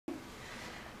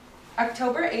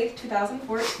October 8,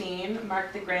 2014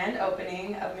 marked the grand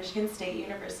opening of Michigan State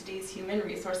University's Human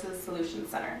Resources Solutions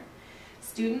Center.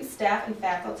 Students, staff, and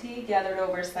faculty gathered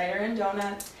over cider and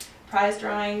donuts, prize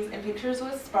drawings, and pictures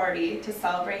with Sparty to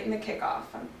celebrate in the kickoff.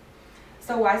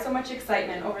 So why so much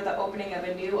excitement over the opening of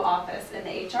a new office in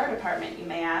the HR department, you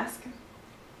may ask?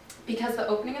 Because the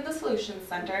opening of the Solutions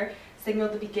Center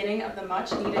signaled the beginning of the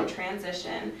much-needed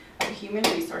transition of the Human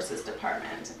Resources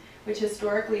Department, which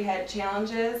historically had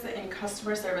challenges in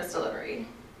customer service delivery.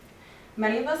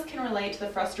 Many of us can relate to the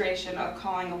frustration of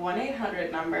calling a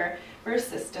 1-800 number for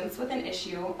assistance with an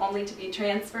issue only to be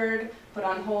transferred, put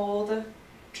on hold,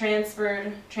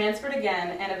 transferred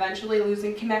again, and eventually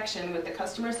losing connection with the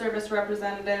customer service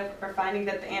representative or finding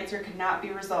that the answer could not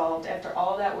be resolved after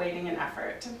all that waiting and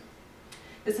effort.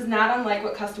 This is not unlike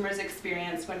what customers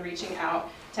experienced when reaching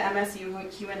out to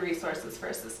MSU Human Resources for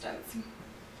assistance.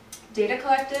 Data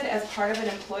collected as part of an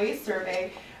employee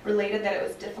survey related that it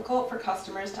was difficult for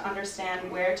customers to understand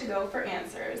where to go for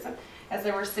answers, as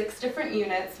there were 6 different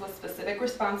units with specific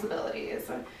responsibilities,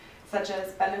 such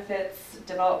as benefits,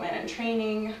 development and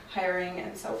training, hiring,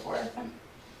 and so forth.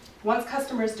 Once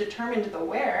customers determined the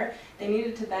where, they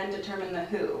needed to then determine the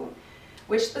who.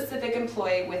 Which specific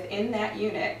employee within that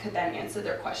unit could then answer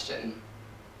their question.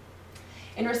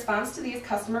 In response to these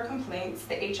customer complaints,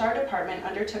 the HR department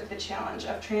undertook the challenge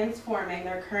of transforming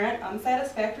their current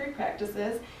unsatisfactory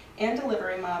practices and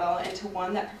delivery model into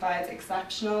one that provides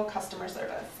exceptional customer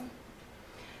service.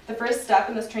 The first step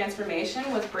in this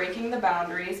transformation was breaking the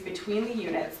boundaries between the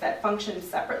units that functioned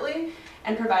separately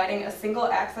and providing a single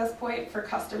access point for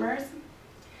customers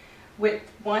with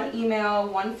 1 email,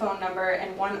 1 phone number,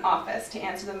 and 1 office to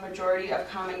answer the majority of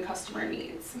common customer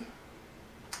needs.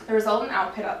 The resultant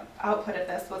output of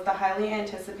this was the highly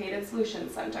anticipated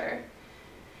Solutions Center.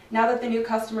 Now that the new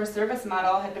customer service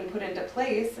model had been put into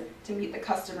place to meet the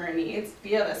customer needs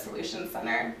via the Solutions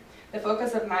Center, the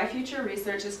focus of my future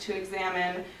research is to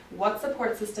examine what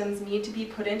support systems need to be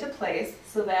put into place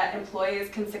so that employees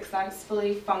can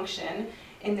successfully function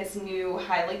in this new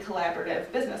highly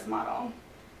collaborative business model,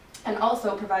 and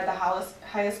also provide the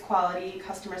highest quality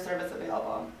customer service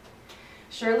available.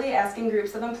 Surely asking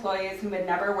groups of employees who had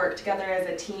never worked together as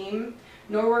a team,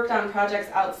 nor worked on projects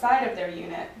outside of their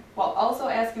unit, while also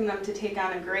asking them to take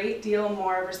on a great deal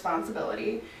more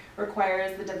responsibility,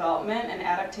 requires the development and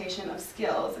adaptation of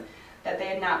skills that they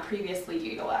had not previously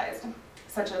utilized,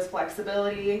 such as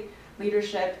flexibility,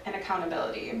 leadership, and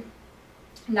accountability.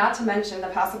 Not to mention the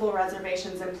possible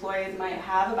reservations employees might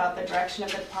have about the direction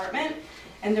of the department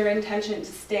and their intention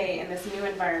to stay in this new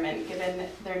environment given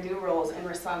their new roles and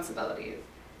responsibilities.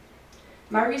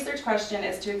 My research question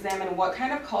is to examine what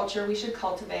kind of culture we should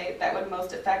cultivate that would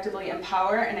most effectively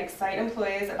empower and excite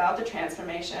employees about the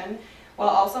transformation, while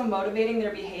also motivating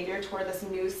their behavior toward this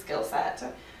new skill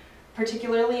set,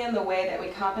 particularly in the way that we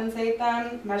compensate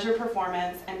them, measure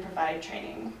performance, and provide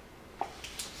training.